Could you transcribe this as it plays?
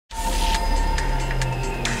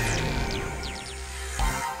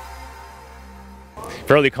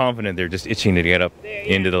fairly confident they're just itching to get up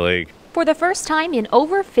into the lake. For the first time in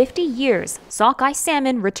over 50 years, sockeye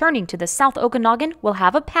salmon returning to the South Okanagan will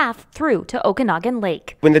have a path through to Okanagan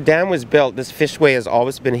Lake. When the dam was built, this fishway has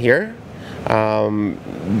always been here,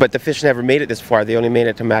 but the fish never made it this far. They only made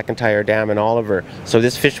it to McIntyre Dam in Oliver. So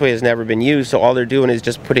this fishway has never been used, so all they're doing is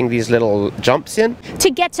just putting these little jumps in.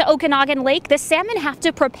 To get to Okanagan Lake, the salmon have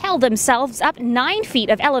to propel themselves up 9 feet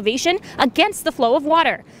of elevation against the flow of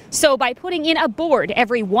water. So by putting in a board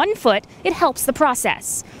every 1 foot, it helps the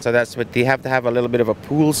process. So that's what they have to have, a little bit of a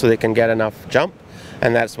pool so they can get enough jump,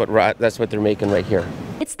 and that's what they're making right here.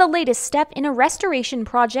 It's the latest step in a restoration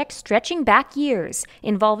project stretching back years,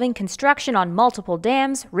 involving construction on multiple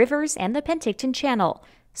dams, rivers, and the Penticton Channel.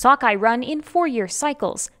 Sockeye run in 4-year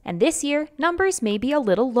cycles, and this year, numbers may be a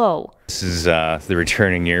little low. This is the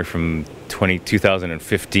returning year from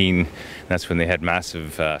 2015. That's when they had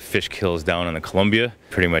massive fish kills down in the Columbia,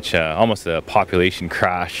 pretty much almost a population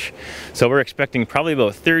crash. So we're expecting probably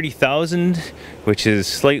about 30,000, which is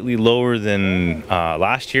slightly lower than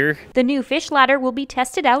last year. The new fish ladder will be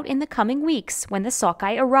tested out in the coming weeks when the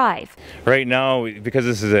sockeye arrive. Right now, because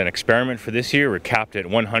this is an experiment for this year, we're capped at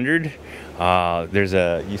 100. There's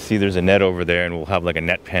a net over there, and we'll have like a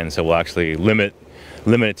net pen, so we'll actually limit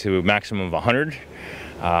it to a maximum of 100.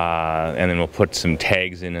 And then we'll put some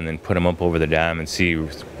tags in and then put them up over the dam and see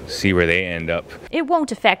where they end up. It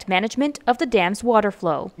won't affect management of the dam's water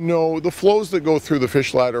flow. No, the flows that go through the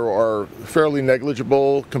fish ladder are fairly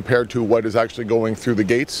negligible compared to what is actually going through the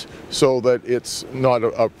gates, so that it's not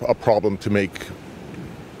a problem to make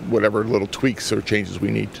whatever little tweaks or changes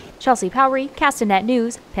we need. Chelsea Powery, Castanet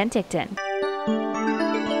News, Penticton.